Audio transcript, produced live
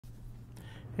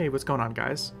Hey, what's going on,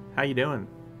 guys? How you doing?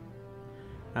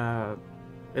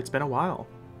 It's been a while.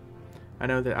 I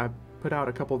know that I've put out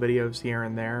a couple videos here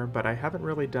and there, but I haven't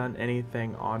really done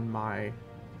anything on my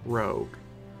rogue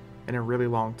in a really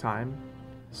long time.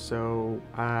 So,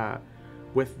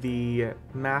 with the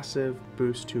massive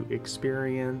boost to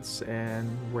experience and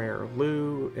rare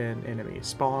loot and enemy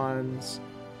spawns,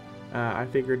 I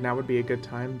figured now would be a good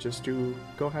time just to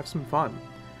go have some fun.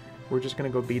 We're just gonna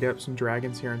go beat up some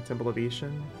dragons here in Temple of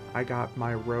Ishan. I got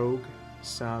my rogue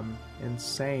some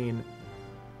insane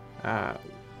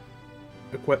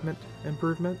equipment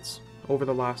improvements over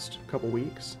the last couple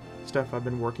weeks. Stuff I've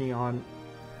been working on,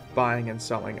 buying and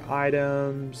selling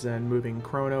items and moving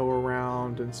chrono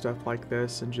around and stuff like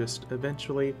this, and just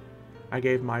eventually I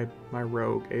gave my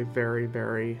rogue a very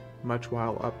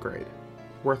worthwhile upgrade,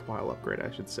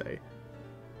 I should say.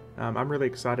 I'm really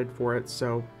excited for it,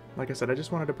 so like I said, I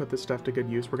just wanted to put this stuff to good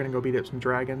use. We're going to go beat up some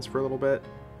dragons for a little bit,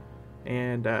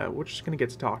 and we're just going to get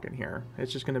to talking here.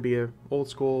 It's just going to be a old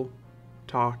school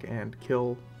talk and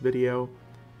kill video.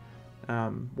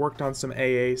 Worked on some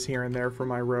AAs here and there for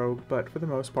my rogue, but for the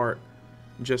most part,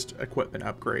 just equipment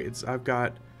upgrades. I've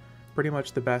got pretty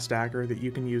much the best dagger that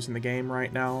you can use in the game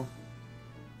right now.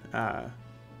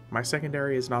 My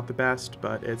secondary is not the best,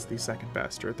 but it's the second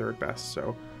best or third best,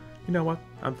 so you know what?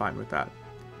 I'm fine with that.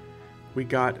 We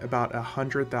got about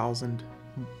 100,000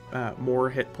 more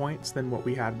hit points than what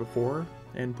we had before,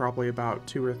 and probably about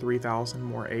 2,000 or 3,000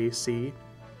 more AC.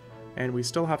 And we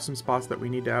still have some spots that we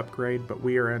need to upgrade, but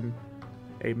we are in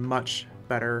a much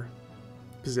better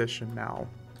position now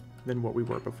than what we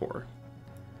were before.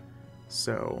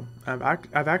 So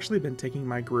I've actually been taking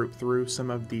my group through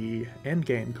some of the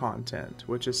endgame content,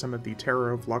 which is some of the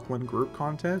Terror of Lucklin group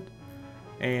content,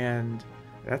 and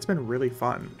that's been really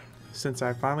fun. Since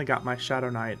I finally got my Shadow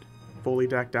Knight fully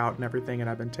decked out and everything, and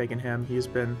I've been taking him, he's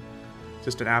been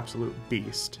just an absolute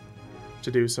beast to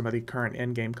do some of the current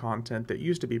endgame content that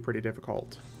used to be pretty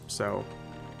difficult. So,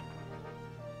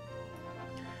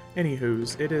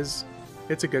 anywho's,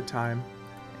 it's a good time,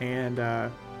 and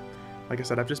like I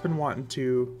said, I've just been wanting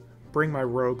to bring my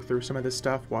rogue through some of this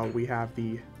stuff while we have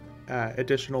the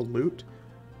additional loot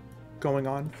going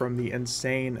on from the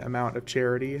insane amount of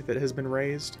charity that has been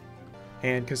raised.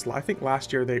 And because I think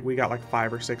last year we got like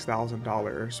 $5,000 or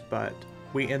 $6,000, but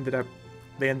they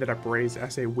ended up raising. I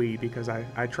say we because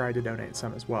I tried to donate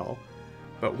some as well,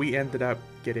 but we ended up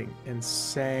getting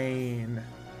insane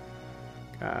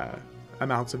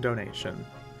amounts of donation.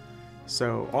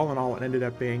 So all in all, it ended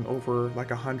up being over like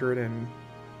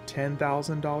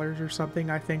 $110,000 or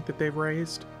something. I think that they've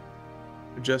raised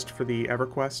just for the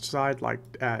EverQuest side, like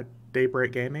at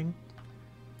Daybreak Gaming.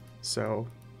 So,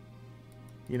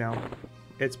 you know,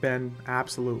 it's been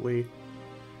absolutely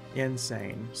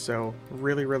insane. So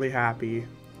really happy.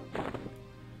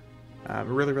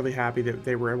 Really happy that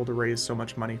they were able to raise so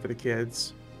much money for the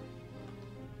kids,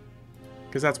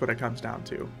 because that's what it comes down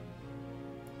to.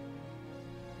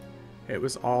 It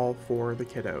was all for the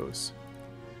kiddos,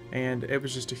 and it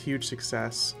was just a huge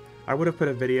success. I would have put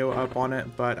a video up on it,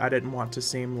 but I didn't want to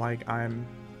seem like I'm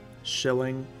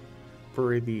shilling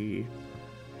for the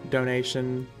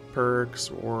donation perks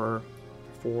or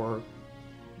for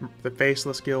the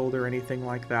Faceless Guild or anything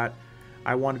like that.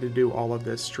 I wanted to do all of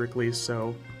this strictly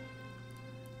so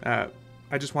I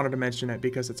just wanted to mention it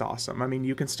because it's awesome. I mean,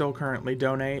 you can still currently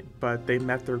donate, but they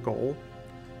met their goal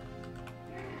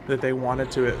that they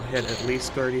wanted to hit at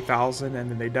least 30,000, and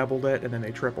then they doubled it, and then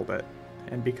they tripled it.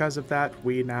 And because of that,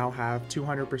 we now have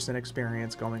 200%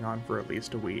 experience going on for at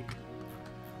least a week.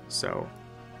 So,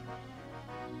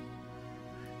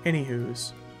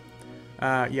 anywho's,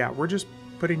 yeah, we're just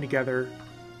putting together,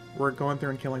 we're going through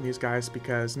and killing these guys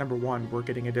because, number one, we're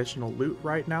getting additional loot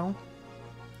right now,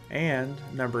 and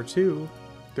number two,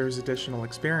 there's additional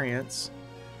experience,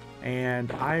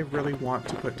 and I really want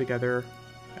to put together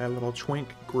a little twink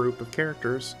group of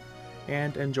characters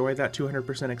and enjoy that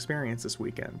 200% experience this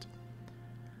weekend.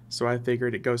 So I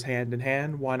figured it goes hand in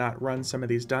hand. Why not run some of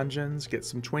these dungeons, get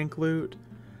some twink loot,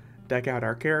 deck out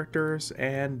our characters,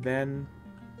 and then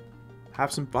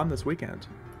have some fun this weekend.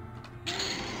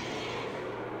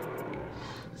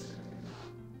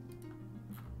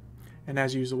 And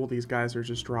as usual, these guys are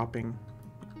just dropping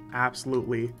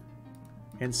absolutely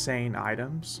insane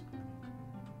items.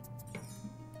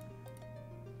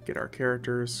 Get our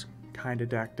characters kind of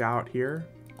decked out here.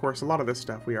 Of course, a lot of this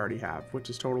stuff we already have,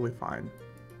 which is totally fine.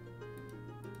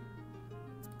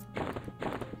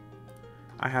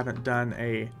 I haven't done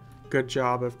a good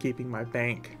job of keeping my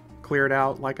bank cleared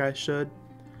out like I should.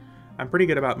 I'm pretty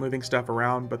good about moving stuff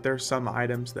around, but there's some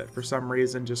items that for some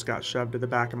reason just got shoved to the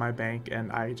back of my bank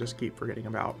and I just keep forgetting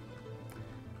about.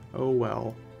 Oh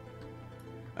well.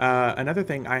 Another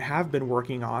thing I have been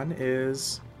working on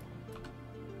is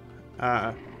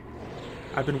I've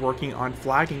been working on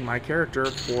flagging my character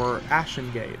for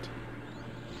Ashen Gate.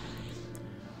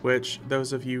 Which,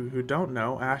 those of you who don't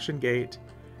know, Ashen Gate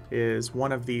is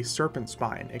one of the Serpent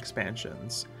Spine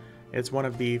expansions. It's one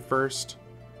of the first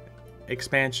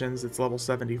expansions. It's level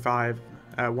 75,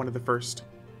 one of the first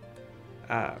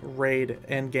raid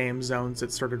endgame zones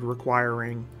that started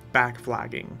requiring back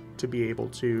flagging to be able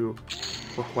to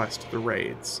request the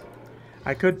raids.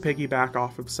 I could piggyback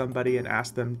off of somebody and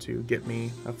ask them to get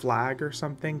me a flag or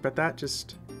something, but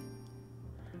that's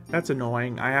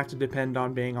annoying. I have to depend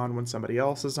on being on when somebody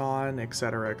else is on,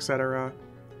 etc., etc.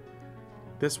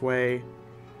 This way,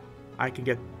 I can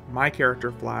get my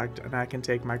character flagged and I can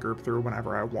take my group through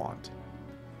whenever I want.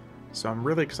 So I'm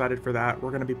really excited for that.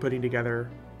 We're going to be putting together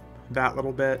that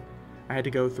little bit. I had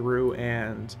to go through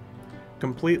and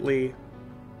completely,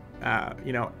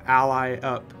 ally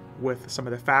up with some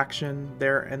of the faction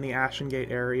there in the Ashen Gate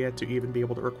area to even be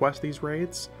able to request these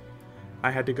raids.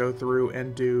 I had to go through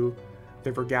and do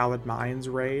the Vergalid Mines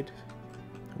raid,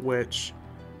 which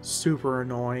super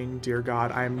annoying. Dear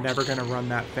God, I am never going to run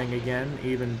that thing again,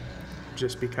 even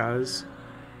just because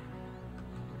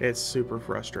it's super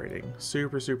frustrating.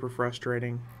 Super, super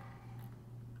frustrating.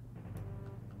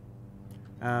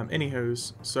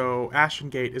 Anywho's, so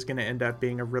Ashen Gate is going to end up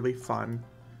being a really fun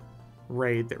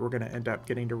raid that we're going to end up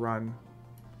getting to run.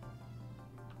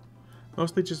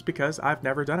 Mostly just because I've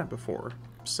never done it before.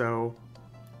 So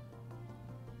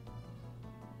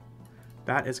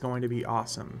that is going to be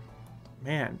awesome.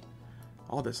 Man,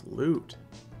 all this loot.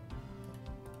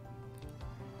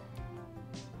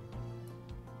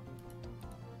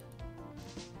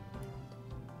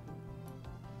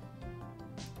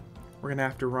 We're going to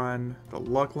have to run the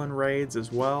Luckland raids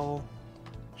as well.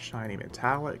 Shiny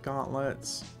Metallic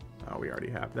Gauntlets. Oh, we already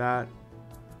have that.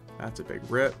 That's a big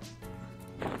rip.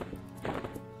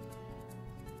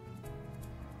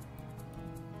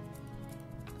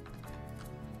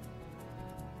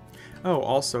 Oh,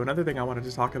 also, another thing I wanted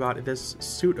to talk about is this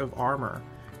suit of armor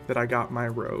that I got my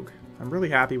rogue. I'm really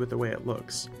happy with the way it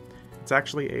looks. It's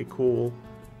actually a cool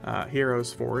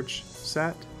Heroes Forge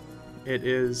set. It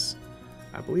is,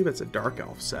 I believe it's a Dark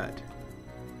Elf set.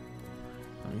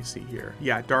 Let me see here.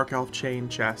 Yeah, Dark Elf chain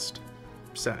chest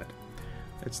set.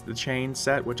 It's the chain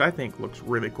set, which I think looks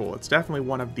really cool. It's definitely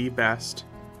one of the best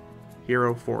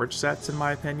Hero Forge sets in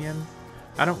my opinion.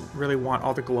 I don't really want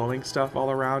all the glowing stuff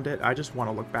all around it. I just want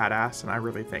to look badass, and I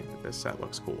really think that this set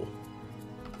looks cool.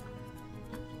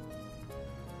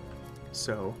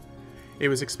 So, it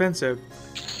was expensive,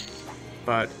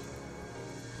 but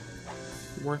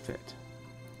worth it.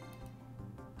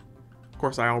 Of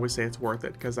course, I always say it's worth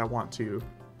it because I want to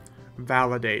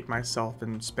validate myself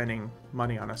in spending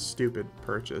money on a stupid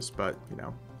purchase, but, you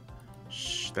know,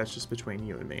 shh, that's just between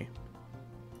you and me.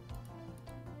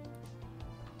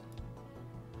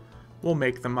 We'll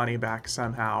make the money back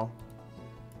somehow.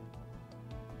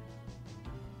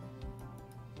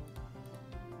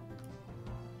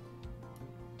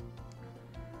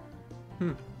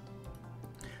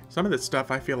 Some of this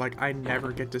stuff I feel like I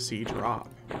never get to see drop.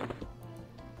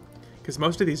 Because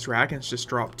most of these dragons just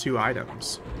drop 2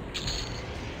 items.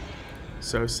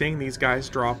 So seeing these guys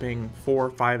dropping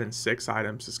 4, 5, and 6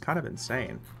 items is kind of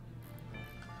insane.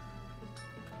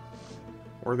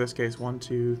 Or in this case, 1,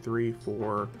 2, 3,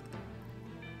 4...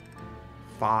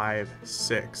 5,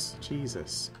 6.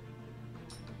 Jesus.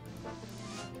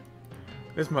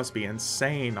 This must be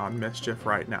insane on Mischief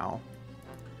right now.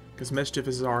 Because Mischief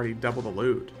is already double the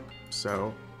loot.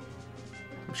 So,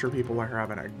 I'm sure people are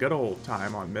having a good old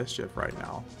time on Mischief right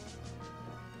now.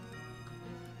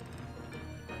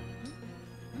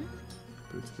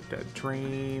 Boots of the Dead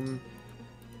Dream.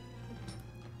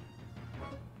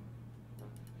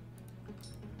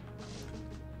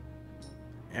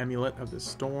 Amulet of the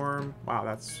Storm. Wow,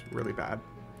 that's really bad.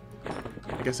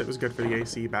 I guess it was good for the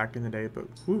AC back in the day, but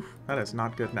whew, that is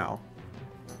not good now.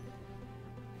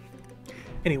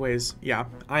 Anyways, yeah,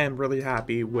 I am really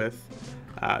happy with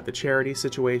the charity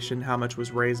situation, how much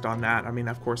was raised on that. I mean,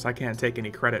 of course, I can't take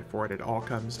any credit for it. It all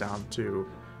comes down to,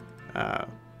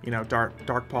 you know,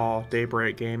 Dark Paw,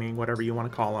 Daybreak Gaming, whatever you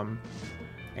want to call them,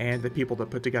 and the people that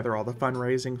put together all the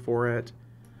fundraising for it,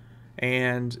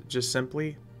 and just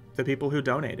simply the people who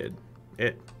donated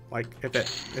it. Like,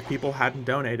 if people hadn't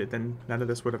donated, then none of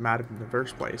this would have mattered in the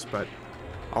first place. But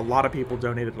a lot of people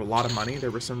donated a lot of money.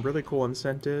 There were some really cool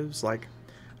incentives, like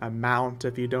a mount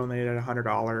if you donated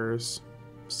 $100,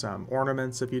 some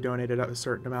ornaments if you donated a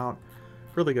certain amount.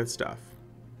 Really good stuff.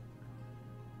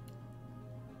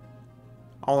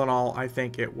 All in all, I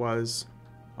think it was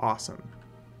Awesome.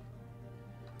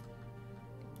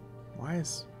 Why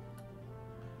is...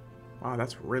 Wow,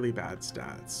 that's really bad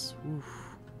stats.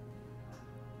 Oof.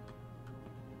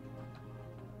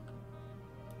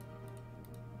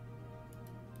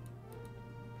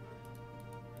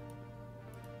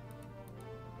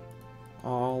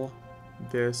 All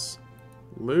this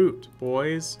loot,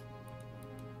 boys.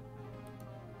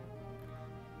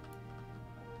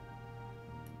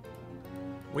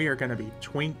 We are going to be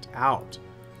twinked out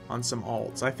on some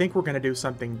alts. I think we're going to do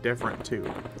something different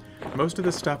too. Most of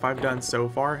the stuff I've done so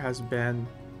far has been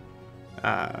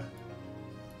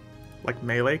like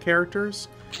melee characters,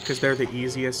 because they're the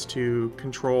easiest to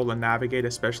control and navigate,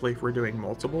 especially if we're doing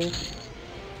multiple.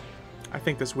 I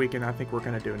think this weekend, I think we're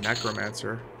going to do a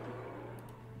Necromancer.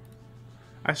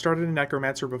 I started a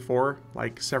Necromancer before,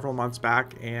 like several months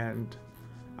back, and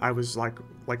I was like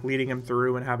leading him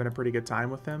through and having a pretty good time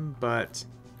with him, but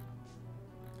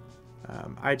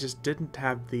I just didn't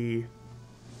have the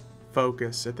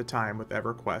focus at the time with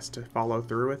EverQuest to follow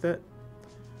through with it.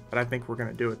 But I think we're going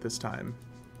to do it this time.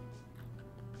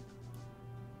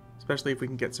 Especially if we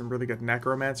can get some really good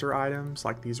Necromancer items,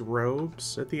 like these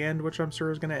robes at the end, which I'm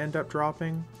sure is going to end up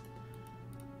dropping.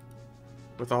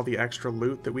 With all the extra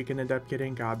loot that we can end up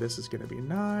getting. God, this is going to be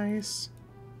nice.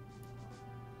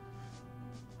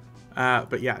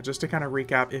 But yeah, just to kind of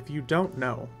recap, if you don't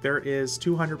know, there is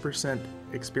 200%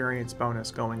 experience bonus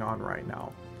going on right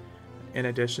now. In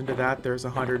addition to that, there's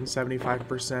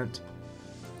 175%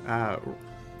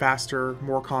 faster,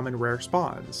 more common rare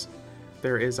spawns.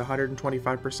 There is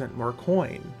 125% more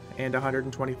coin and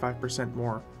 125%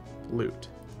 more loot.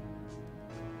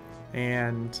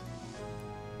 And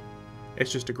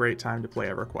it's just a great time to play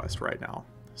EverQuest right now.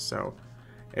 So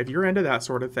if you're into that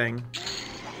sort of thing...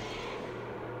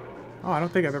 Oh, I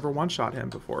don't think I've ever one-shot him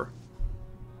before.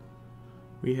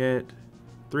 We hit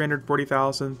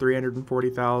 340,000,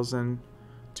 340,000,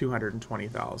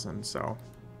 220,000, so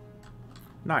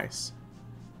nice.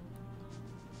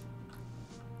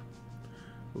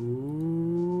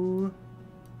 Ooh.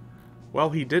 Well,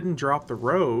 he didn't drop the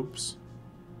robes,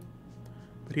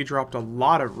 but he dropped a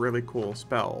lot of really cool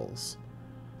spells.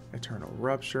 Eternal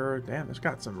Rupture. Damn, it's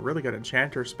got some really good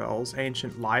enchanter spells.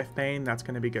 Ancient Life Bane. That's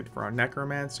going to be good for a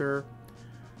Necromancer.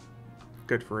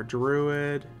 Good for a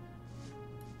Druid.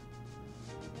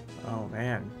 Oh,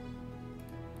 man.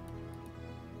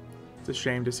 It's a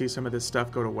shame to see some of this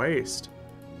stuff go to waste.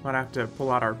 Might have to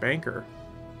pull out our banker.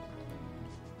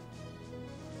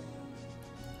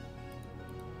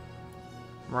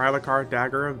 Myrilacar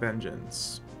Dagger of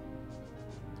Vengeance.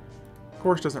 Of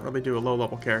course, doesn't really do a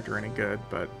low-level character any good,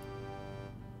 but...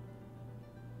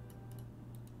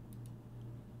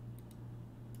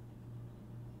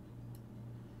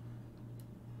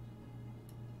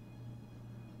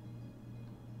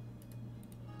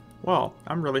 Well,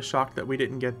 I'm really shocked that we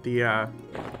didn't get the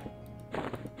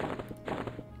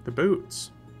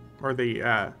boots. Or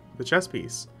the chest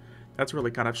piece. That's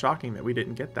really kind of shocking that we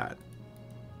didn't get that.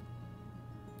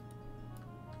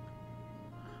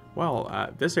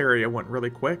 Well, this area went really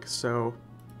quick, so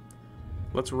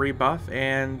let's rebuff,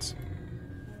 and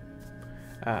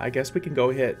I guess we can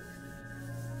go hit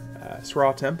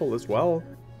Sra Temple as well.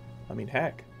 I mean,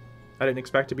 heck, I didn't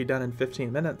expect to be done in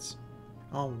 15 minutes.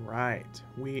 Alright,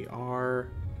 we're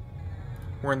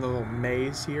in the little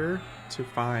maze here to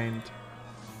find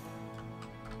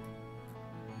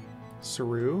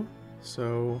Saru,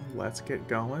 so let's get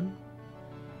going.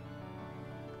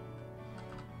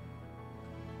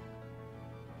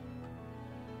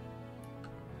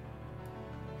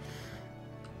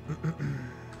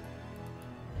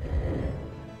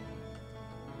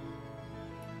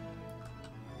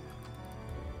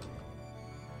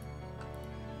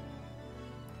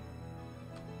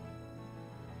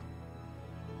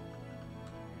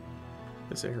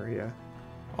 This area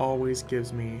always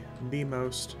gives me the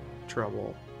most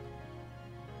trouble.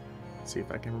 Let's see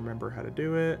if I can remember how to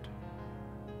do it.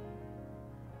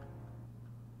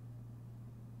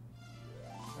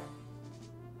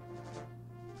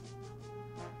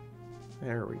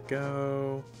 There we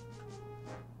go.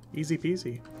 Easy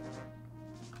peasy.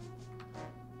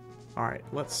 Alright,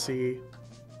 let's see.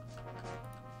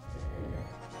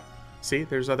 See,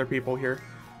 there's other people here.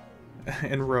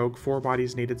 In Rogue, 4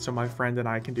 bodies needed so my friend and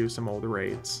I can do some old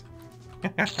raids.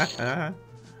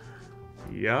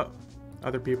 Yup.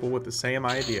 Other people with the same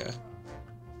idea.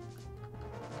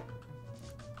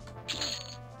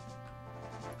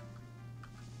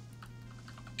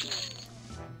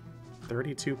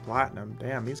 $32 platinum.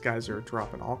 Damn, these guys are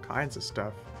dropping all kinds of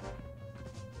stuff.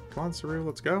 Come on, Saru,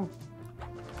 let's go.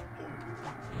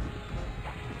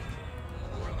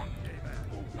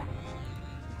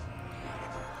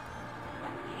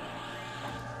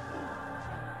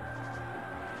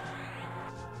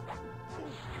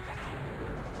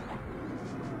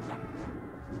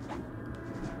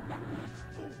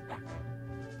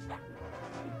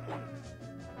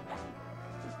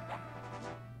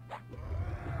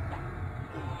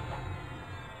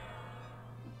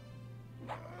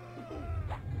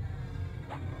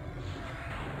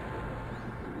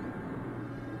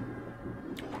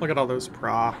 Look at all those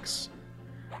procs.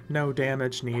 No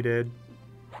damage needed.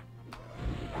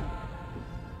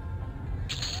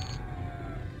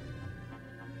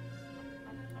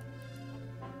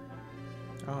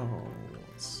 Oh,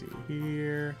 let's see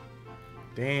here.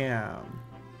 Damn.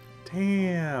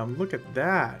 Damn, look at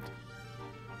that.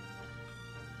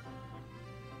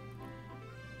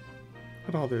 Look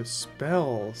at all those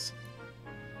spells.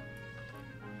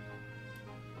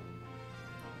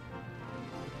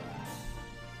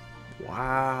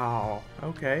 Wow.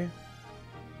 Okay.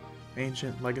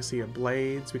 Ancient Legacy of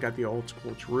Blades. We got the old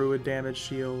school Druid damage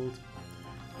shield.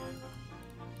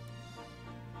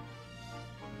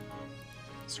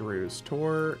 Saru's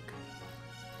Torque.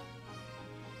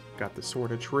 Got the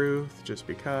Sword of Truth, just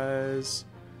because.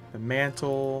 The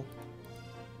Mantle.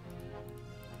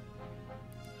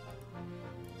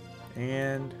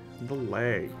 And the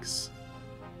legs.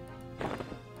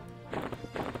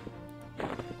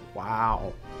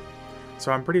 Wow.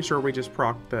 So I'm pretty sure we just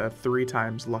procced the 3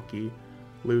 times lucky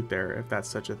loot there, if that's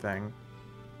such a thing.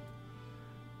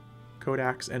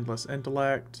 Kodak's Endless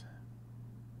Intellect.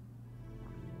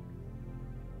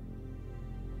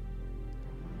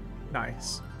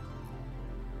 Nice.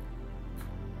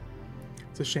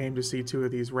 It's a shame to see 2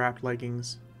 of these wrapped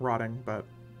leggings rotting, but...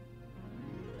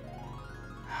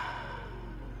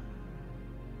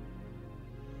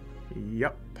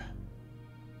 Yep.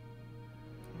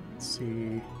 Let's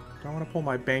see... Do I want to pull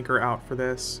my banker out for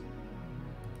this?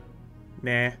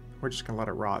 Nah, we're just gonna let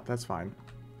it rot. That's fine.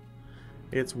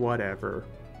 It's whatever.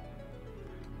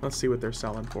 Let's see what they're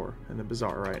selling for in the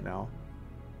bazaar right now.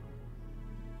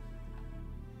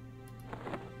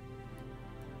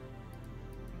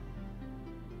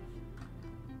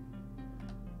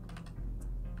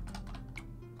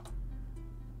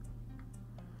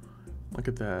 Look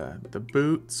at the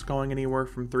boots going anywhere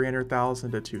from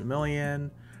 300,000 to 2 million.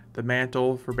 The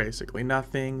mantle for basically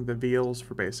nothing. The veils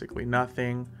for basically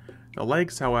nothing. The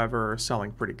legs, however, are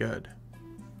selling pretty good.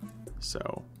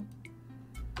 So,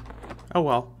 oh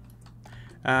well.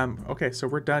 Okay, so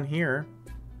we're done here.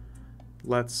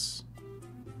 Let's...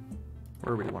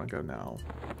 Where do we want to go now?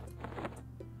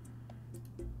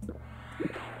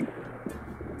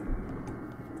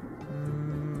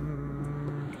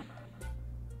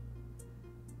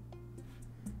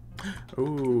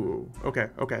 Ooh, okay.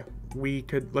 We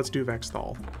could, let's do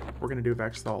Vexthal. We're gonna do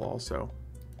Vexthal also.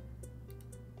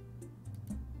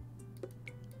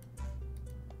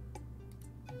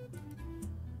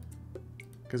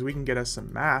 Because we can get us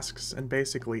some masks, and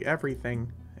basically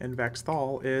everything in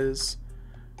Vexthal is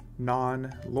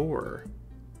non-lore.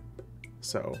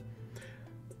 So,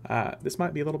 this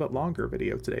might be a little bit longer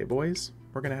video today, boys.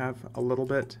 We're gonna have a little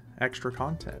bit extra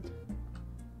content.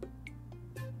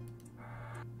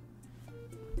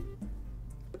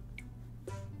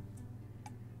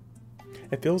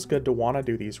 It feels good to want to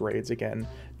do these raids again.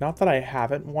 Not that I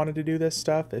haven't wanted to do this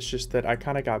stuff, it's just that I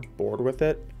kind of got bored with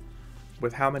it.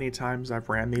 With how many times I've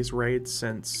ran these raids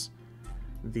since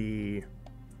the...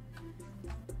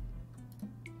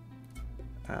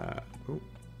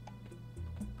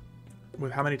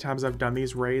 with how many times I've done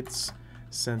these raids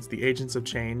since the Agents of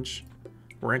Change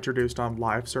were introduced on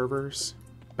live servers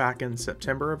back in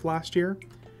September of last year.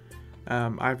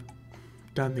 I've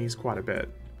done these quite a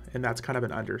bit, and that's kind of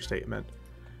an understatement.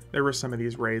 There were some of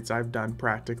these raids I've done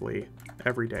practically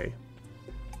every day.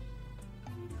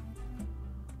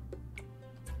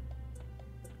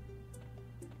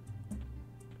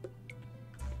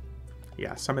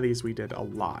 Yeah, some of these we did a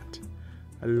lot.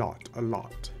 A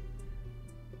lot.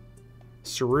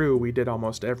 Saru we did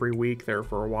almost every week there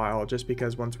for a while, just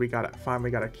because once we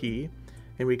finally got a key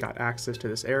and we got access to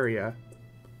this area,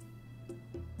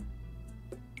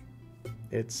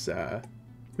 it's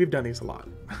we've done these a lot.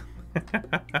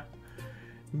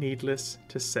 Needless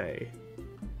to say.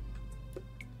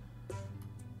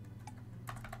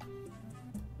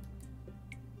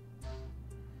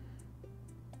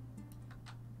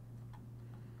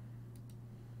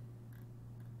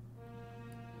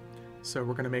 So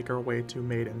we're gonna make our way to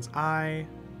Maiden's Eye.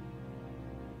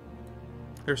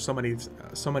 There's so many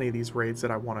of these raids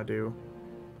that I want to do.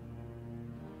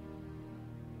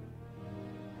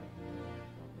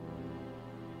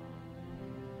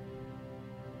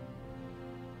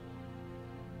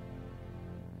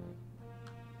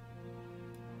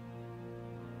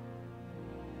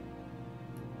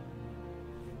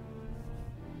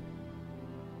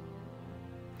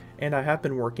 And I have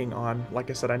been working on,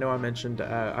 like I said, I know I mentioned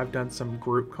I've done some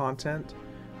group content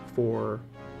for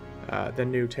the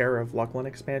new Terra of Lucklin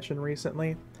expansion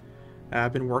recently.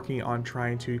 I've been working on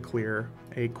trying to clear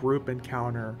a group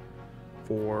encounter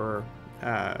for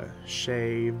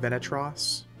Shay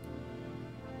Venetros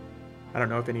I don't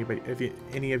know if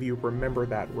any of you remember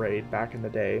that raid back in the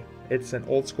day. It's an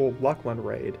old school Luckland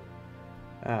raid.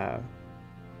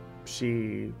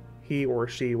 He or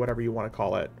she, whatever you want to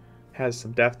call it, has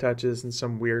some death touches and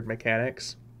some weird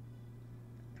mechanics.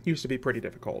 Used to be pretty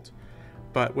difficult.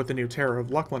 But with the new Terror of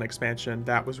Luckland expansion,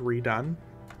 that was redone.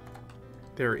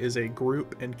 There is a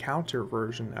group encounter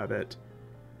version of it,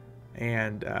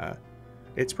 and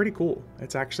it's pretty cool.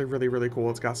 It's actually really, really cool.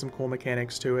 It's got some cool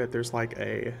mechanics to it. There's like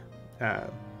a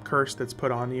curse that's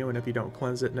put on you, and if you don't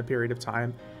cleanse it in a period of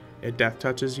time, it death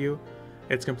touches you.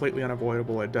 It's completely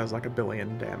unavoidable. It does like 1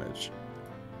 billion damage.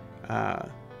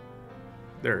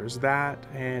 There's that,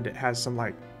 and it has some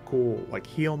like cool like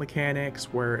heal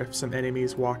mechanics where if some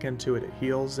enemies walk into it, it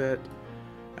heals it.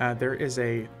 There is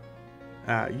a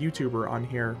YouTuber on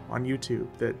here on YouTube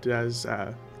that does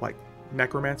like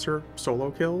necromancer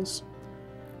solo kills,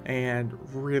 and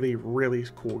really, really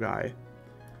cool guy.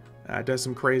 Does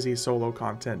some crazy solo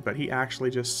content, but he actually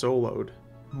just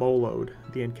moloed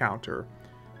the encounter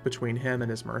between him and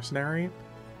his mercenary,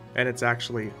 and it's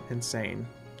actually insane.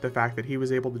 The fact that he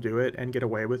was able to do it and get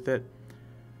away with it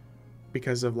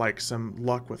because of like some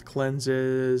luck with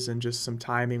cleanses and just some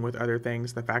timing with other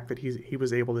things. The fact that he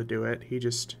was able to do it, he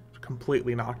just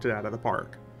completely knocked it out of the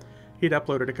park. He'd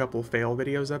uploaded a couple fail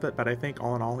videos of it, but I think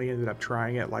all in all he ended up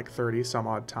trying it like 30 some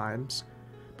odd times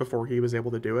before he was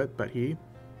able to do it. But he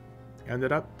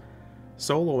ended up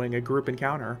soloing a group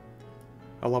encounter,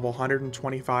 a level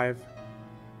 125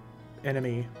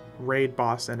 enemy, raid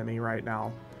boss enemy right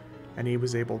now, and he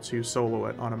was able to solo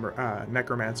it on a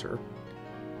necromancer.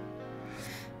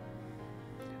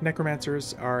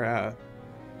 Necromancers are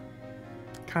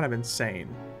kind of insane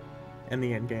in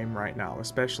the end game right now,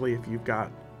 especially if you've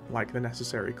got like the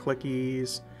necessary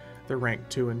clickies, the rank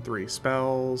 2 and 3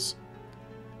 spells,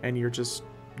 and you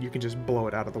can just blow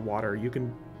it out of the water. You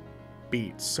can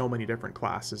beat so many different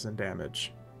classes in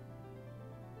damage.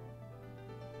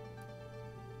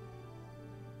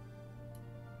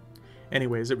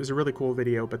 Anyways, it was a really cool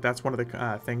video, but that's one of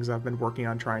the things I've been working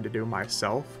on trying to do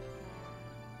myself,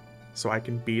 so I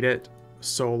can beat it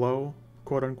solo,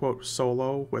 quote-unquote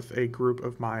solo, with a group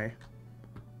of my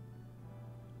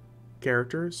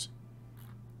characters.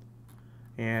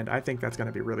 And I think that's going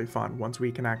to be really fun once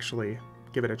we can actually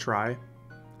give it a try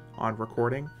on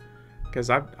recording, because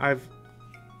I've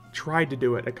tried to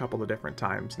do it a couple of different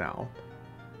times now.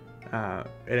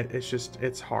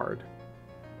 It's hard.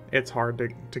 It's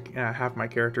hard to have my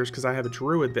characters, because I have a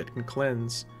druid that can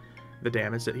cleanse the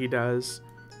damage that he does,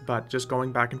 but just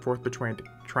going back and forth between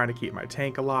trying to keep my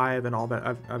tank alive and all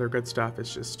that other good stuff,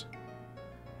 it's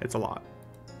a lot.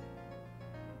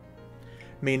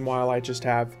 Meanwhile, I just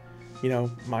have, you know,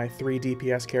 my 3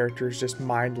 DPS characters just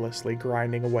mindlessly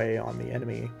grinding away on the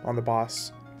enemy, on the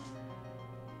boss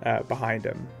behind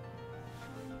him.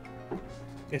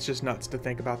 It's just nuts to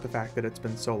think about the fact that it's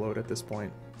been soloed at this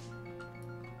point.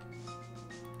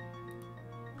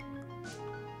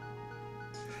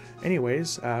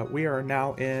 Anyways, we are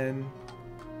now in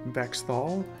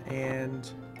Vexthal, and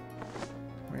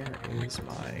where is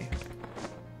my...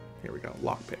 Here we go,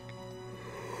 lockpick.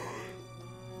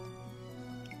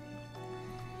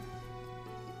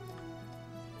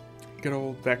 Good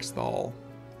old Vexthal.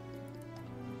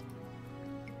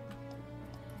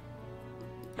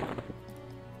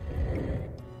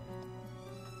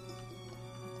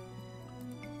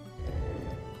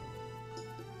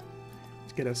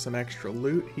 Let's get us some extra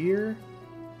loot here.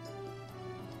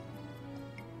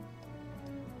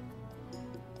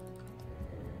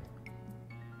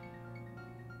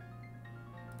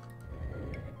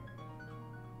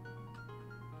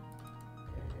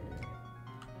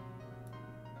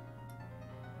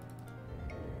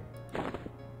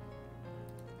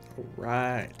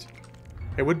 Right.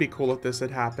 It would be cool if this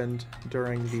had happened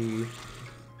during the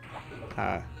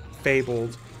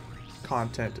Fabled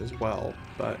content as well,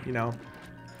 but, you know,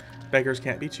 beggars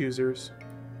can't be choosers.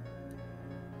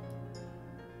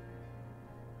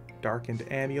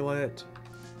 Darkened Amulet.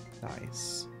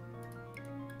 Nice.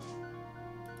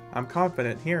 I'm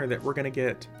confident here that we're going to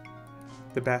get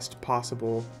the best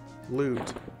possible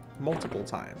loot multiple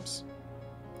times.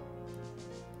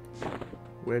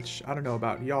 Which, I don't know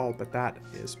about y'all, but that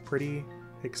is pretty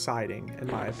exciting in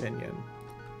my opinion.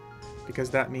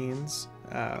 Because that means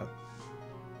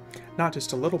not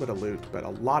just a little bit of loot, but a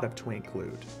lot of twink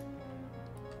loot.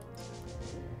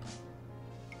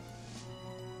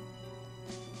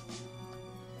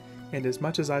 And as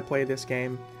much as I play this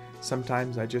game,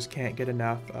 sometimes I just can't get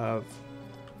enough of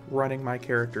running my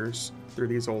characters through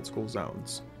these old school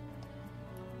zones.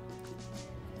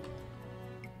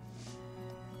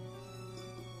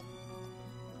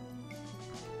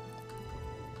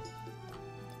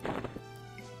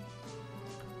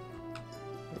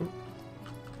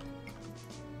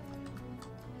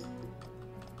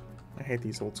 hate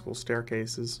these old school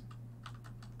staircases.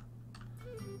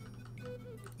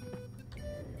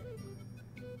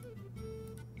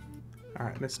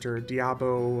 Alright, Mr.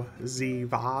 Diabo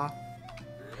Ziva.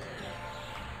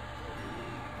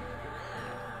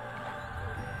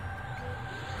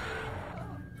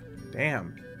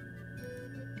 Damn.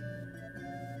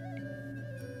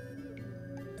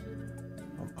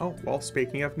 Oh, well,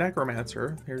 speaking of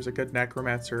Necromancer, here's a good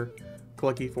Necromancer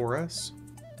clicky for us.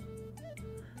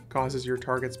 Causes your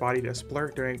target's body to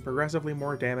splurt, doing progressively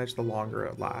more damage the longer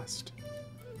it lasts.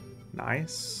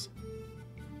 Nice.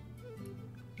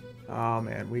 Oh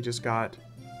man, we got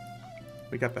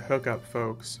the hookup,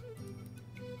 folks.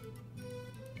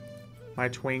 My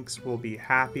twinks will be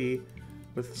happy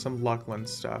with some Luckland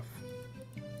stuff.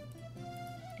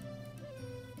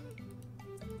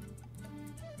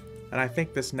 And I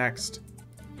think this next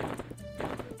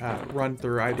run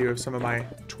through I do of some of my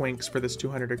twinks for this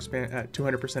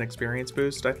 200% experience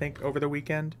boost, I think, over the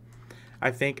weekend.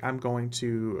 I think I'm going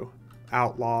to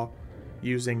outlaw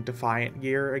using Defiant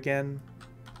gear again,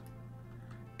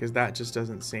 because that just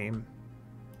doesn't seem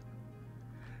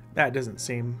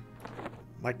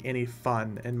like any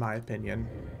fun, in my opinion.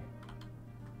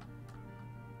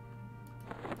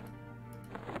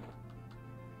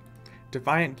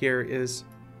 Defiant gear is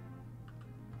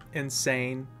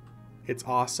insane. It's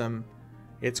awesome.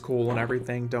 It's cool and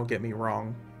everything, don't get me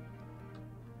wrong.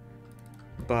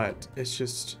 But it's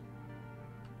just...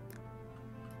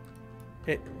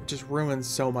 it just ruins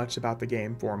so much about the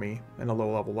game for me in a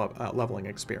low-level leveling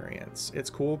experience. It's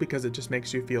cool because it just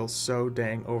makes you feel so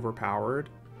dang overpowered.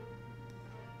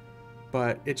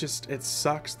 But it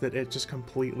sucks that it just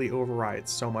completely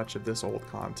overrides so much of this old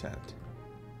content.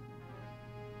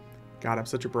 God, I'm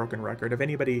such a broken record. If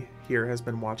anybody here has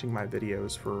been watching my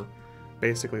videos for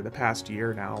basically the past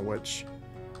year now, which,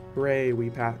 hooray,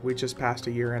 we just passed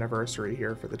a year anniversary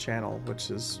here for the channel,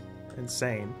 which is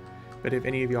insane. But if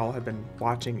any of y'all have been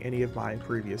watching any of my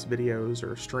previous videos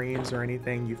or streams or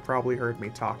anything, you've probably heard me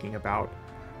talking about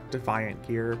Defiant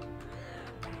gear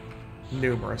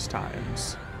numerous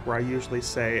times, where I usually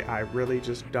say I really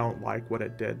just don't like what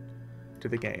it did to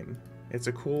the game. It's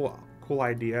a cool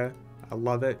idea. I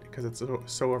love it because it's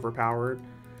so overpowered,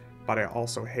 but I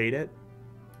also hate it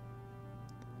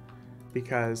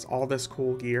because all this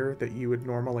cool gear that you would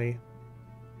normally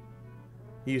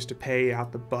use to pay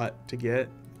out the butt to get,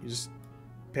 you just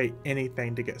pay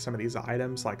anything to get some of these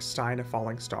items, like Stein of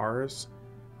Falling Stars,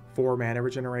 4 mana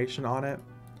regeneration on it.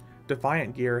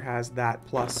 Defiant gear has that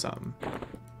plus some,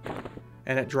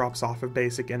 and it drops off of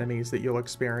basic enemies that you'll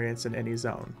experience in any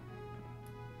zone.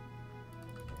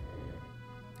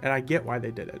 And I get why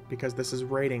they did it, because this is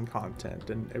raiding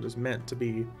content, and it was meant to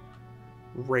be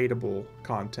raidable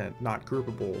content, not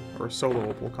groupable or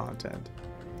soloable content.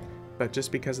 But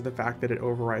just because of the fact that it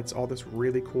overwrites all this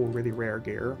really cool, really rare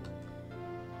gear,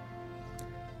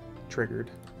 triggered.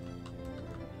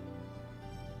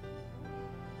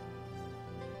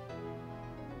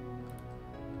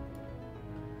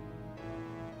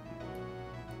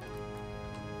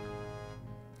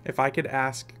 If I could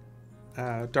ask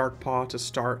Darkpaw to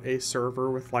start a server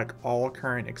with like all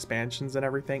current expansions and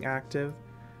everything active,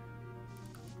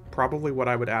 probably what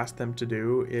I would ask them to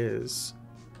do is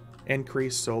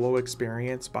increase solo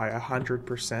experience by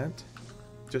 100%,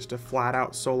 just a flat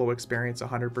out solo experience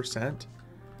 100%,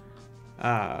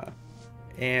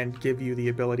 and give you the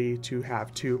ability to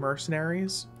have 2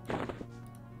 mercenaries,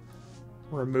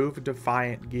 remove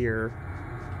Defiant gear,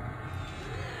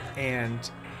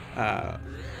 and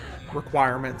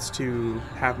requirements to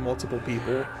have multiple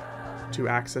people to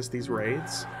access these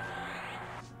raids,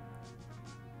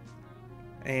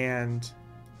 and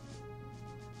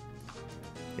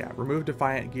yeah, remove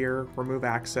Defiant gear, remove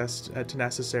access to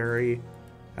necessary,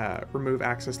 remove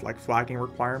access to like flagging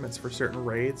requirements for certain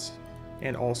raids,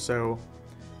 and also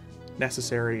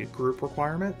necessary group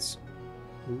requirements.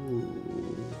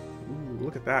 Ooh,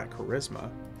 look at that charisma.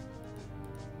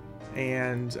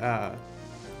 And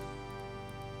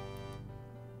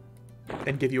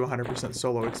give you a 100%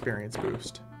 solo experience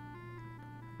boost.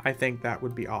 I think that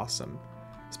would be awesome,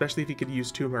 especially if you could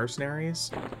use 2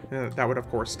 mercenaries. That would of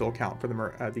course still count for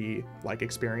the like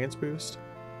experience boost.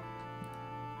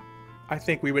 I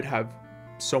think we would have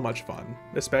so much fun,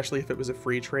 especially if it was a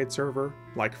free trade server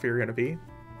like Furion V.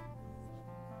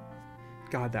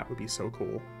 God, that would be so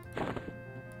cool.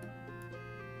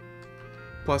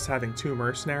 Plus having 2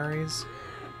 mercenaries.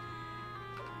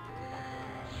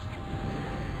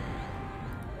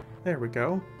 There we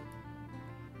go.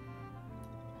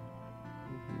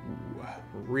 Ooh,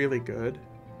 really good.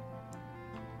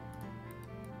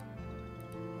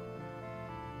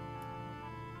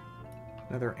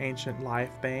 Another Ancient Life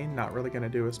Bane, not really going to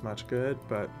do us much good,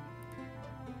 but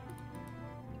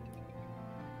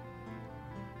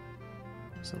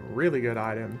some really good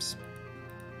items.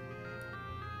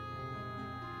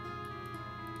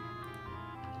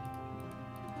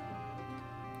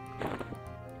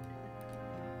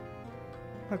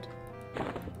 What?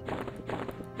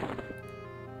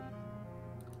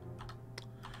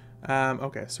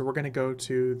 Okay, so we're going to go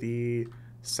to the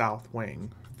south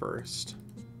wing first.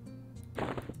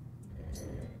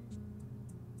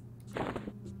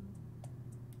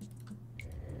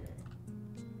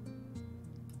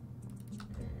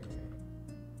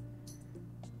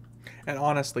 And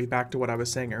honestly, back to what I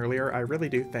was saying earlier, I really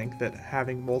do think that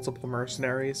having multiple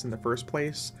mercenaries in the first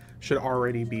place should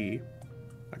already be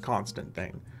a constant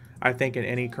thing. I think in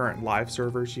any current live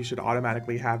servers, you should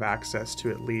automatically have access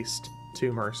to at least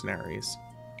 2 mercenaries.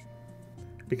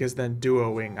 Because then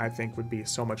duoing, I think, would be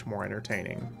so much more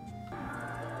entertaining.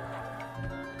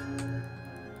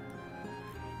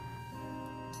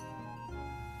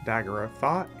 Dagger of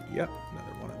Thought, yep,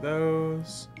 another one of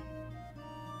those.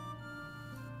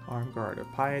 Arm Guard of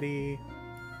Piety.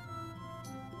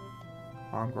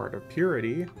 Arm Guard of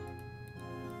Purity.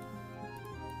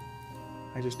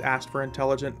 I just asked for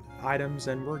intelligent items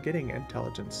and we're getting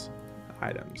intelligence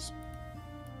items.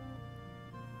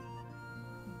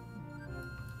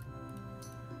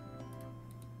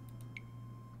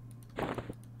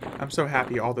 I'm so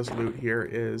happy all this loot here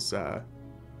is, for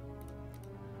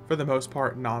the most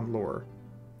part, non-lore.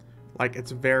 Like,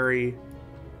 it's very,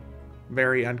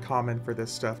 very uncommon for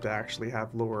this stuff to actually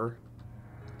have lore.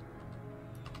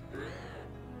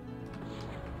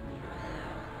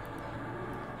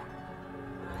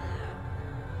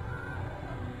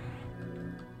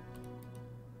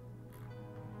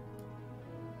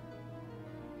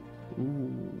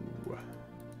 Ooh.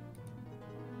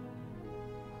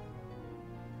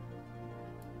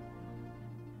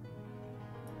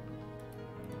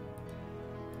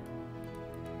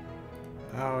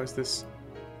 Oh, is this...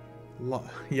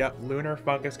 Yep, lunar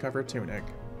fungus covered tunic.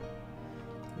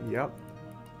 Yep.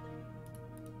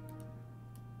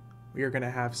 We are going to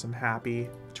have some happy,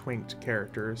 twinked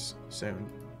characters soon.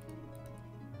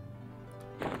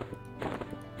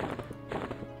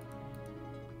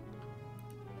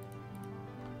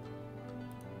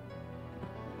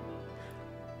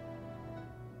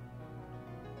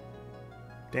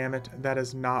 Damn it, that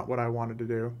is not what I wanted to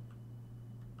do.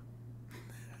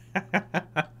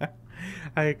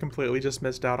 I completely just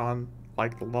missed out on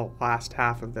like the last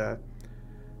half of the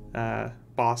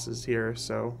bosses here,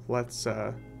 so let's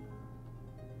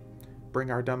bring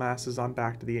our dumbasses on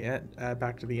back to the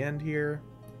end here.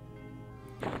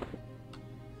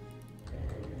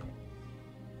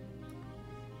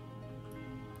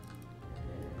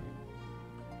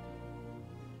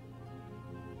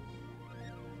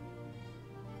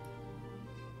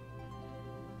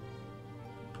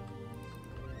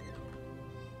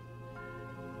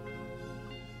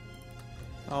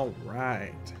 All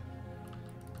right.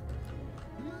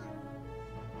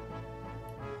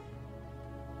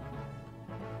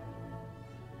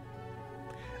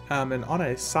 And on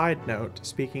a side note,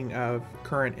 speaking of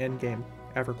current in-game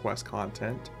EverQuest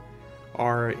content,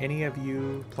 are any of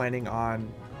you planning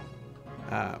on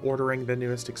ordering the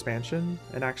newest expansion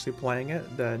and actually playing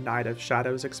it, the Night of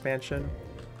Shadows expansion?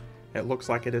 It looks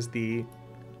like it is the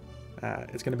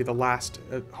it's going to be the last,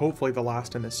 hopefully the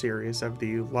last in the series of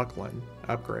the Lucklin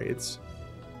upgrades.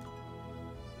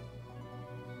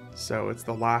 So it's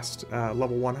the last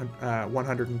level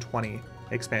 120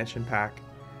 expansion pack.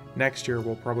 Next year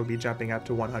we'll probably be jumping up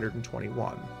to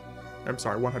 121. I'm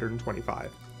sorry,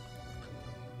 125.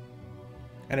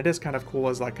 And it is kind of cool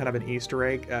as like kind of an Easter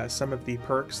egg. Some of the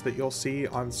perks that you'll see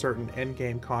on certain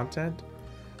in-game content,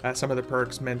 some of the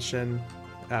perks mention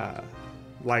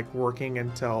like working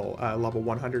until level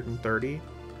 130.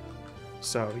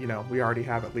 So, you know, we already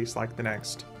have at least like the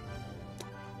next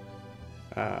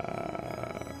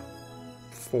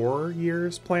 4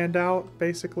 years planned out,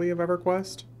 basically, of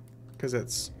EverQuest. Because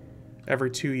it's every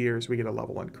 2 years we get a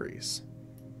level increase.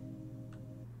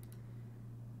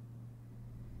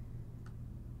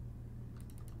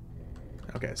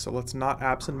 Okay, so let's not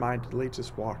absent-mindedly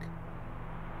just walk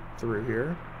through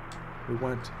here. We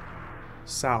went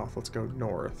south, let's go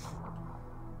north.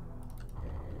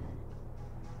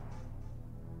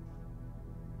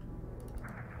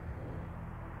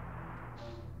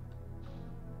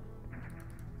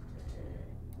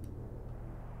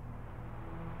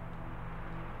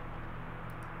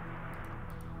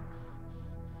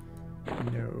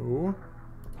 No.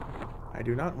 I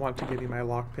do not want to give you my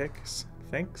lockpicks.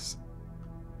 Thanks.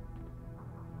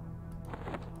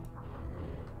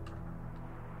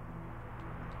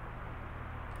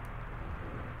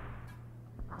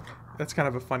 That's kind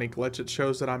of a funny glitch. It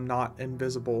shows that I'm not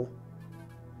invisible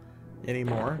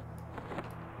anymore.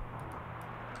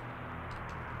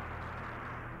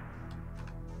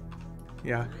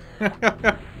 Yeah.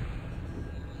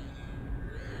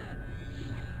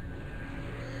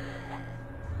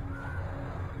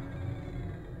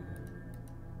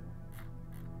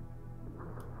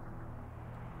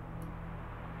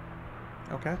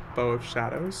 Okay, Bow of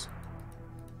Shadows.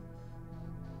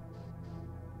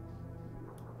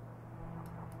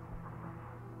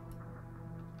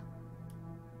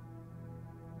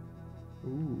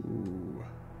 Ooh.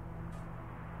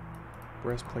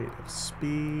 Breastplate of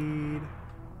Speed.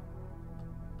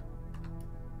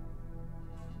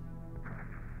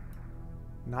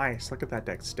 Nice, look at that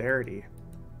dexterity.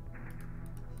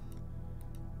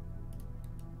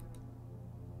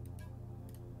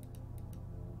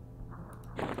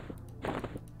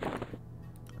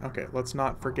 Okay, let's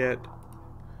not forget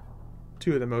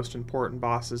two of the most important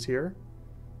bosses here.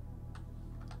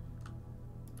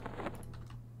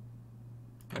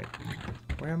 Wait,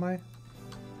 where am I?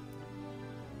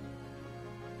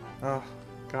 Oh,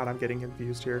 God, I'm getting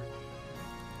confused here.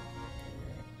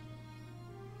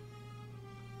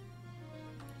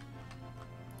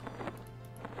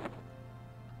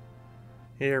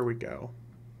 Here we go.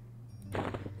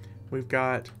 We've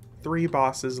got 3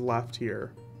 bosses left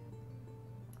here.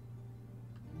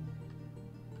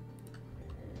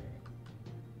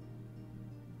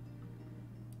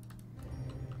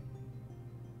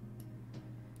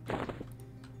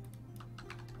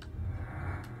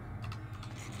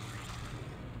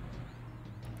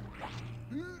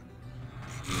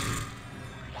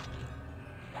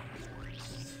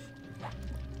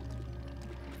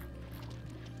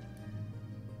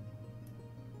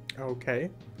 Okay,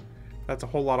 that's a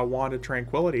whole lot of Wand of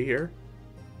Tranquility here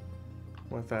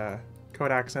with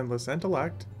Kodak's Endless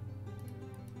Intellect.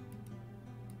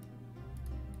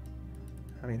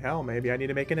 I mean, hell, maybe I need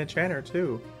to make an enchanter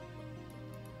too.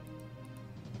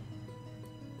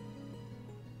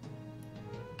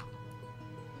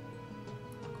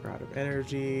 Crowd of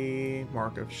Energy,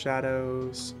 Mark of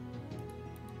Shadows.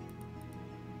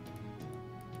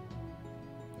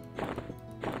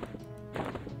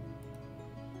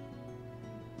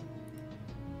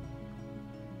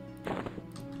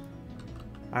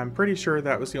 I'm pretty sure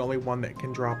that was the only one that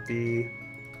can drop the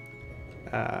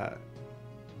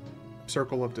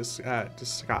Circle of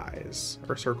Disguise,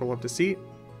 or Circle of Deceit.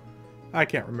 I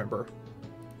can't remember.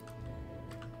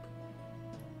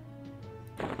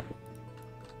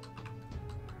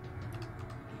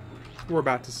 We're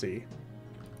about to see.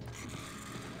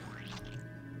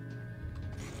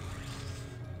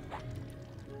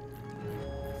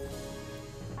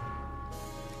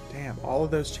 Damn, all of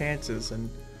those chances and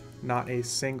not a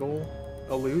single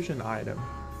illusion item.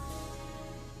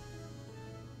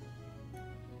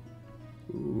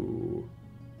 Ooh.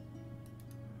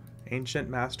 Ancient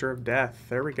Master of Death.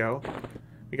 There we go.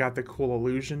 We got the cool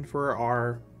illusion for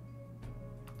our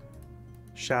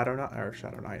Shadow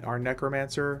Knight, our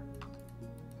Necromancer.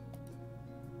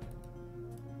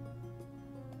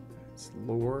 It's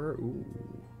lore. Ooh.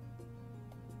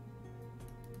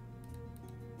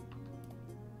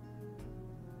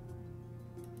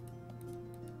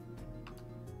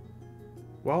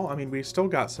 Well, I mean, we still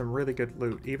got some really good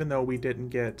loot, even though we didn't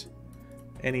get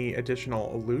any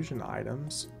additional illusion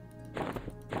items.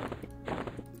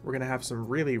 We're gonna have some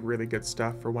really, really good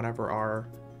stuff for whenever our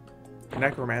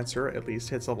Necromancer at least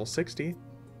hits level 60.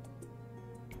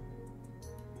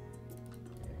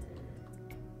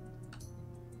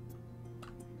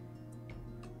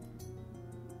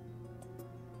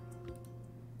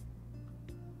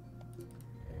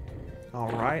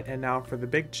 Alright, and now for the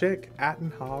big chick,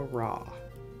 Atenha Ra.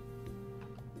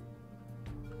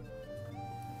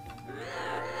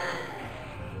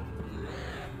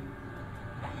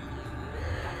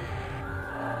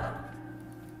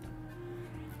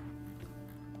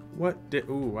 What did...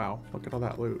 Ooh, wow. Look at all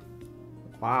that loot.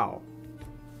 Wow.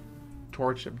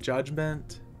 Torch of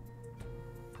Judgment.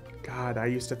 God, I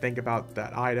used to think about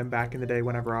that item back in the day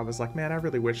whenever I was like, man, I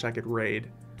really wish I could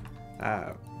raid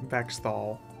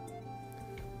Vexthal.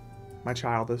 My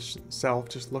childish self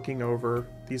just looking over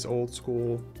these old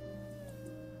school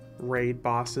raid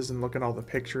bosses and looking at all the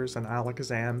pictures on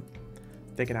Alakazam,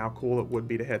 thinking how cool it would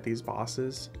be to hit these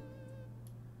bosses.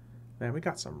 Man, we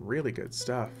got some really good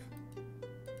stuff.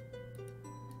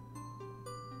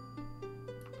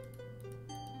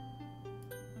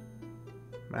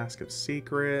 Mask of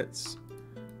Secrets.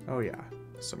 Oh yeah,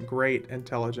 some great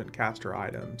intelligent caster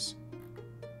items.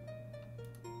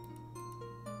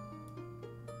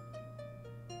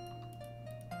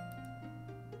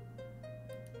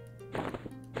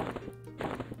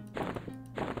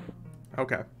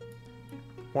 Okay.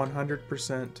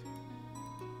 100%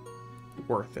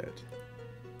 worth it.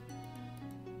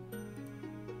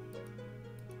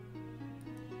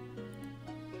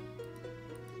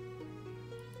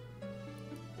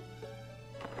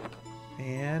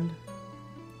 And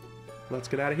let's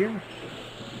get out of here.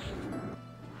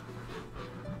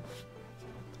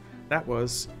 That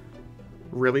was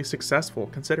really successful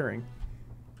considering.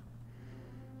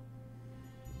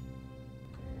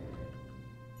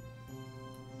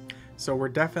 So we're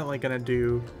definitely going to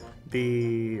do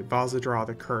the Vazadra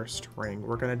the Cursed ring.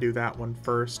 We're going to do that one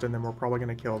first, and then we're probably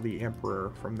going to kill the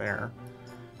Emperor from there.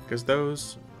 Because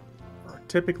those are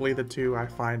typically the two I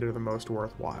find are the most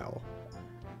worthwhile.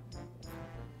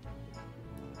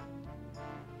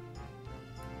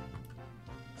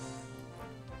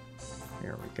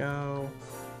 Here we go.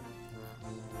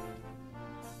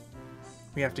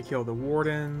 We have to kill the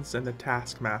Wardens and the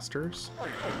Taskmasters.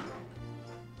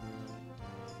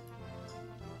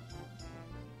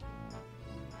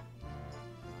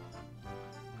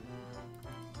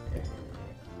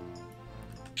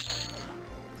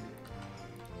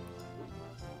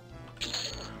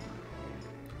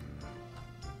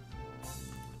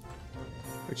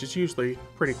 Which is usually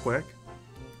pretty quick.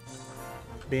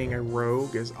 Being a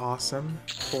rogue is awesome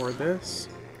for this,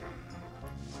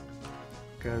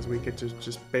 because we could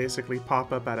just basically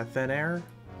pop up out of thin air,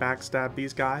 backstab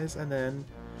these guys, and then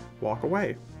walk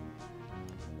away.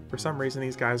 For some reason,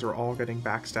 these guys are all getting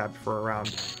backstabbed for around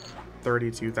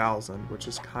 32,000, which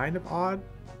is kind of odd.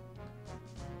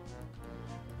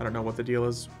 I don't know what the deal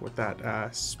is with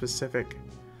that specific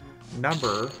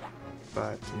number,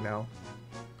 but, you know,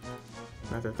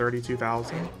 another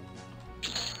 32,000.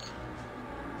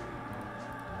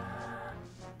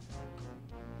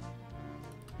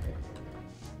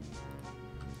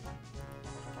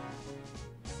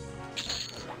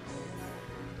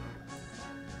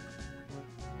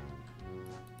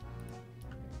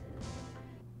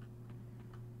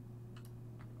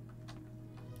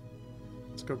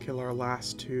 Let's go kill our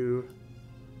last two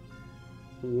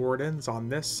Wardens on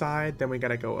this side. Then we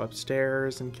gotta go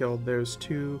upstairs and kill those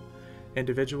two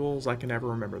individuals. I can never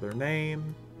remember their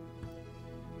name.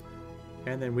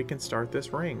 And then we can start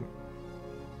this ring.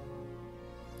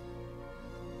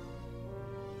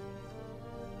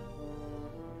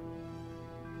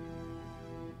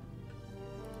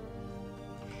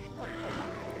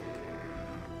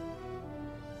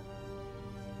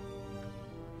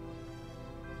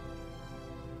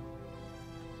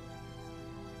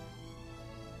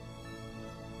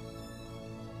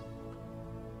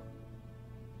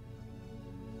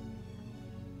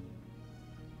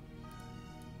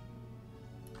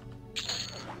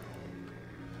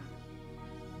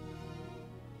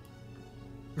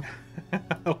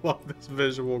 I love this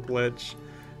visual glitch.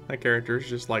 That character is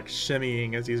just like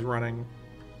shimmying as he's running.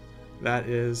 That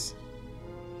is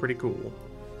pretty cool.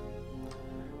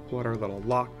 Put our little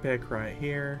lockpick right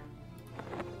here.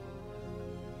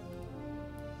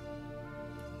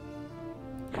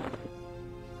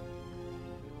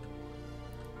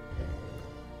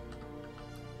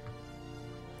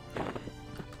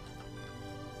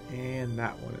 And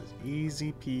that one is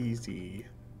easy peasy.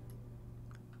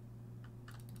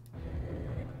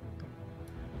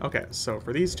 Okay, so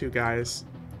for these two guys,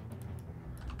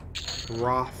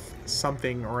 Roth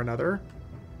something or another.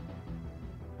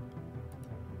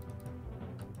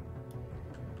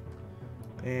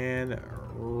 And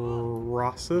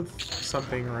Rossith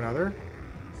something or another.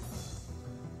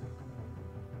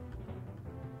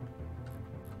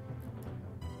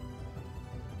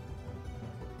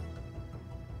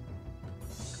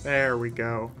 There we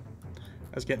go.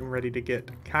 I was getting ready to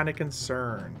get kind of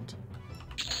concerned.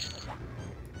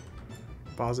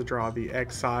 Vazadra the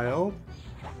Exiled.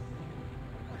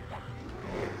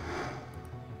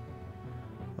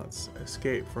 Let's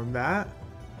escape from that.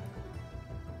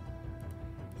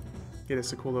 Get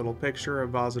us a cool little picture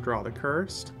of Vazadra the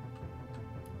Cursed.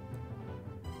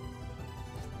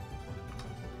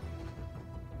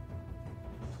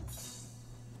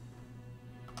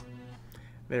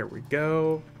 There we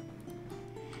go.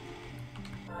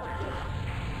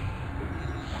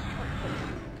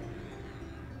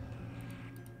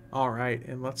 Alright,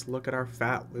 and let's look at our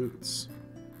fat loots.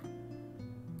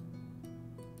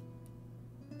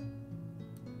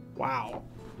 Wow.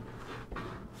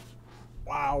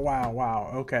 Wow, wow,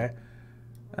 wow. Okay.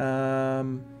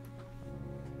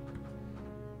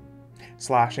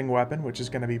 Slashing weapon, which is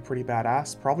going to be pretty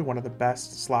badass. Probably one of the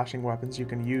best slashing weapons you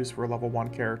can use for a level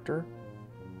 1 character.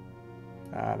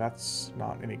 That's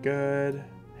not any good.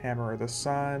 Hammer of the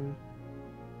Sun.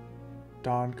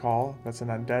 Dawn Call. That's an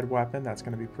undead weapon. That's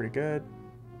going to be pretty good.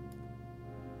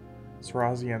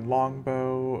 Sarazian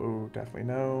longbow. Ooh, definitely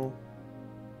no.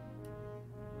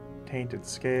 Tainted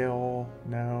scale.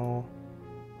 No.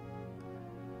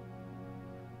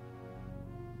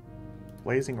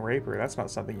 Blazing rapier. That's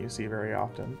not something you see very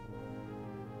often.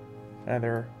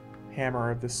 Another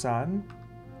hammer of the sun.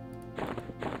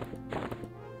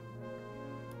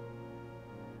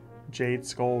 Jade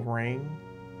skull ring.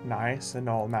 Nice.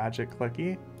 Annul magic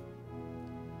clicky.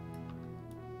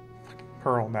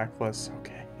 Pearl necklace.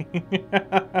 Okay.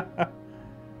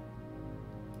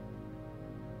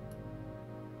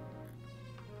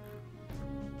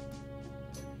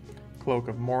 Cloak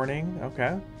of mourning.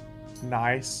 Okay.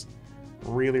 Nice.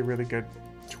 Really, really good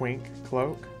twink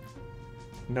cloak.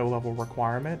 No level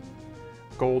requirement.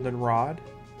 Golden rod.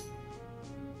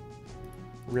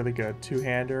 Really good.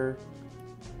 Two-hander.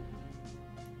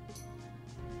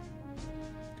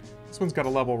 This one's got a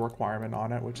level requirement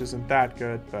on it, which isn't that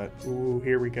good, but ooh,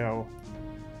 here we go.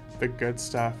 The good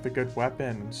stuff, the good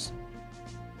weapons.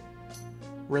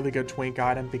 Really good twink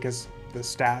item because the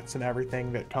stats and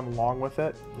everything that come along with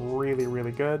it, really,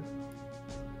 really good.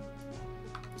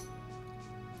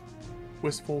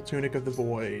 Wistful Tunic of the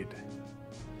Void.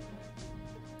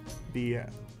 The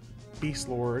Beast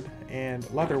Lord and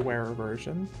Leatherwearer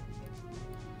version.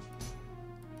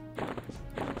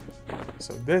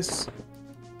 So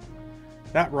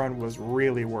that run was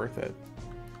really worth it.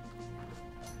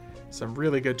 Some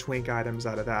really good twink items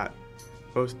out of that.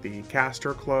 Both the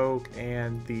caster cloak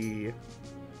and the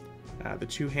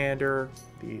two-hander,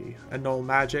 the annul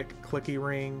magic clicky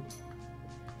ring,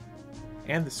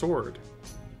 and the sword.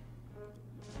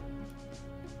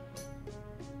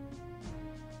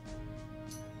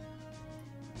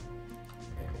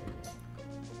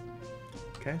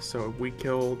 Okay, so we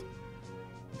killed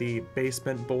the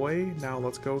basement boy. Now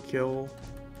let's go kill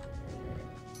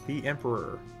the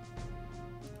emperor.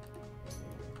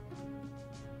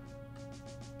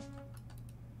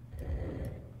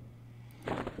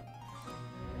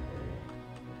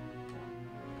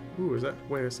 Ooh, is that?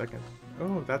 Wait a second.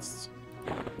 Oh,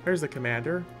 there's the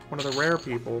commander. One of the rare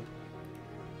people.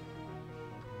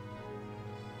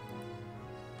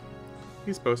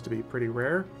 He's supposed to be pretty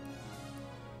rare.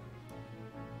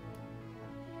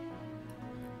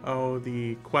 Oh,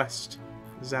 the quest.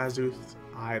 Zazuth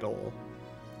Idol.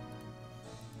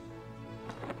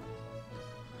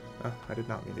 I did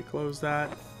not mean to close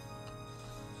that.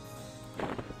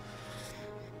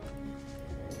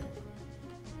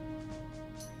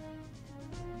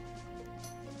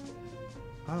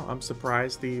 Oh, I'm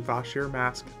surprised the Vashir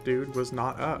Mask dude was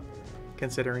not up,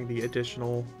 considering the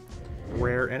additional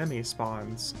rare enemy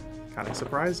spawns. Kind of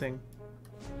surprising.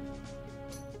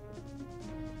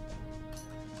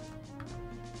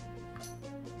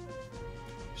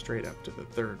 Straight up to the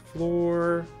 3rd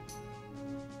floor.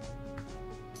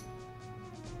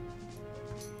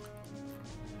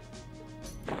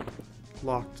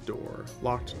 Locked door.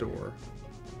 Locked door.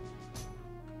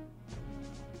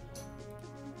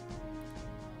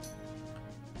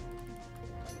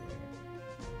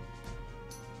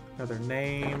 Another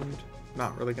named.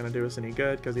 Not really going to do us any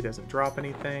good because he doesn't drop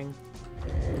anything.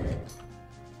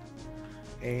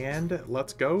 And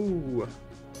let's go.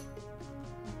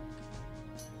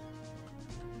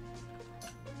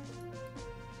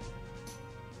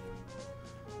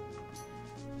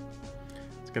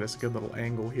 Let's get us a good little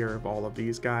angle here of all of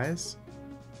these guys.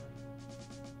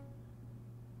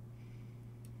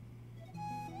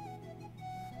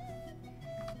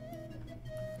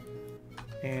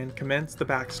 And commence the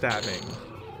backstabbing.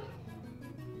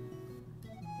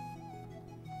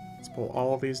 Let's pull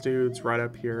all of these dudes right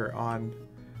up here on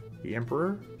the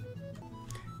Emperor.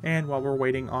 And while we're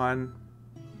waiting on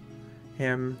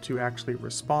him to actually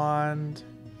respond,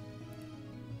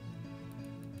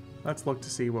 let's look to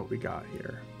see what we got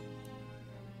here.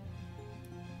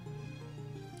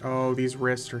 Oh, these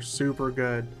wrists are super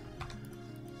good.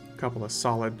 A couple of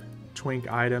solid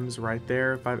twink items right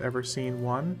there if I've ever seen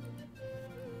one.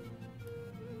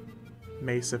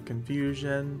 Mace of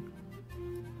Confusion.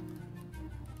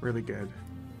 Really good.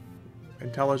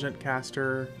 Intelligent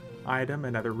caster item,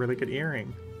 another really good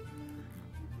earring.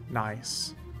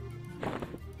 Nice.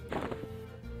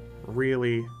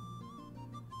 Really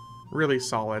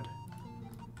solid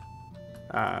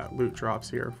loot drops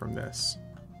here from this.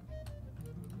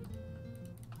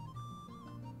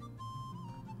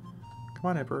 Come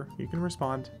on, Emperor, you can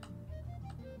respond.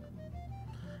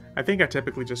 I think I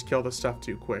typically just kill this stuff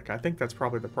too quick. I think that's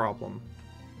probably the problem.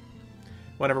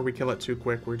 Whenever we kill it too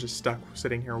quick, we're just stuck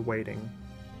sitting here waiting.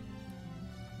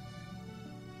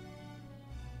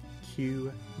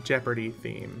 Cue Jeopardy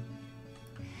theme.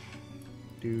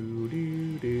 Do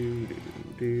do do do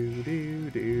do do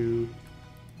do.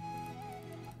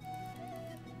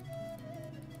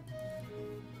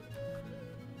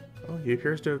 Oh, he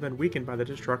appears to have been weakened by the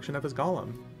destruction of his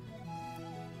golem.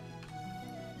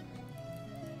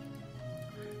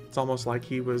 It's almost like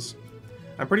he was...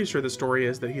 I'm pretty sure the story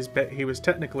is that he was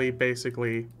technically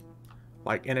basically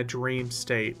like in a dream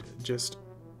state, just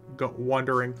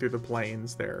wandering through the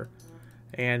plains there.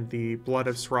 And the blood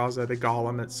of Sraza, the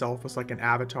golem itself, was like an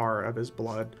avatar of his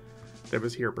blood that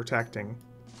was here protecting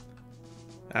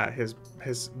his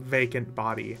vacant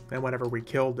body. And whenever we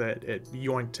killed it, it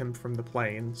yoinked him from the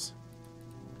plains.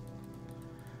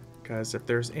 Because if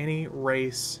there's any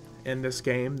race in this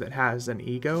game that has an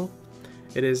ego,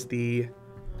 it is the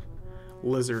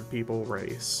lizard people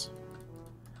race.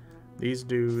 These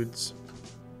dudes,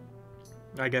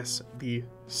 I guess the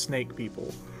snake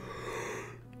people,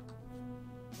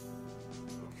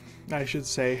 I should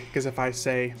say, because if I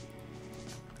say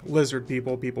lizard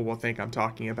people, people will think I'm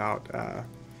talking about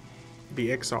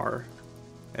the Ixar.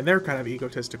 And they're kind of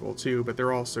egotistical too, but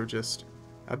they're also just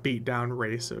a beat down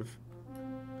race of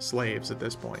slaves at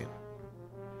this point.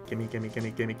 Gimme, gimme,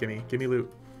 gimme, gimme, gimme, gimme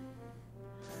loot.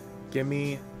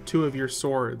 Gimme 2 of your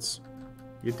swords,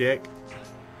 you dick.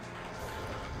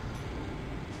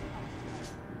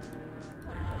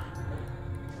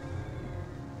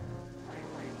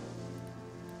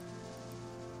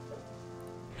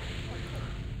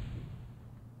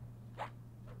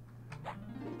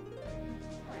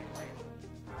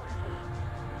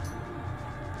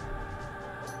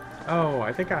 Oh,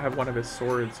 I think I have one of his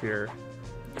swords here.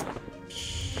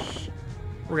 Shh.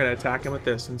 We're gonna attack him with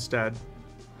this instead.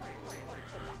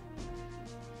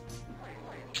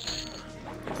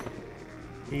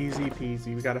 Easy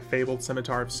peasy. We got a Fabled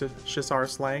Scimitar of Shisar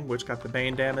Slang, which got the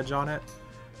Bane damage on it.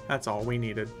 That's all we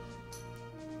needed.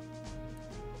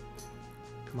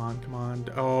 Come on, come on.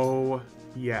 Oh,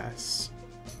 yes.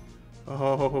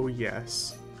 Oh,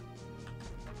 yes.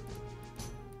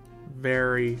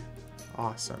 Very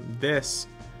awesome. This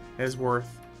is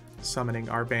worth summoning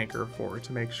our banker for,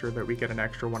 to make sure that we get an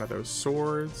extra one of those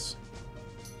swords.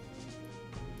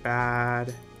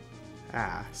 Bad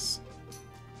ass.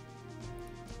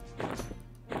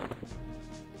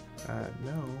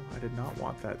 No, I did not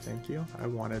want that, thank you. I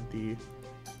wanted the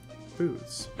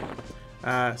boots.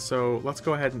 So let's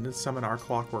go ahead and summon our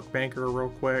Clockwork Banker real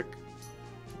quick.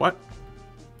 What?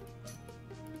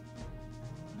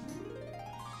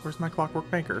 Where's my Clockwork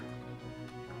Banker?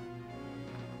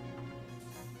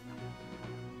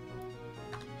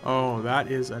 Oh,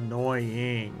 that is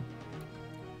annoying.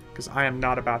 Because I am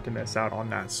not about to miss out on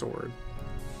that sword.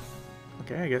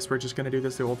 Okay, I guess we're just going to do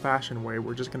this the old-fashioned way.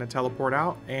 We're just going to teleport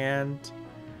out and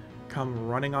come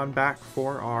running on back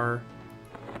for our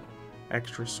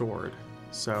extra sword.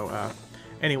 So,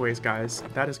 anyways, guys,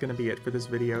 that is going to be it for this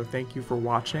video. Thank you for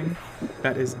watching.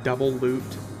 That is double loot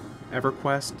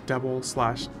EverQuest,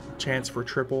 double/chance for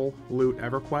triple loot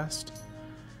EverQuest.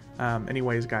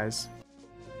 Anyways, guys,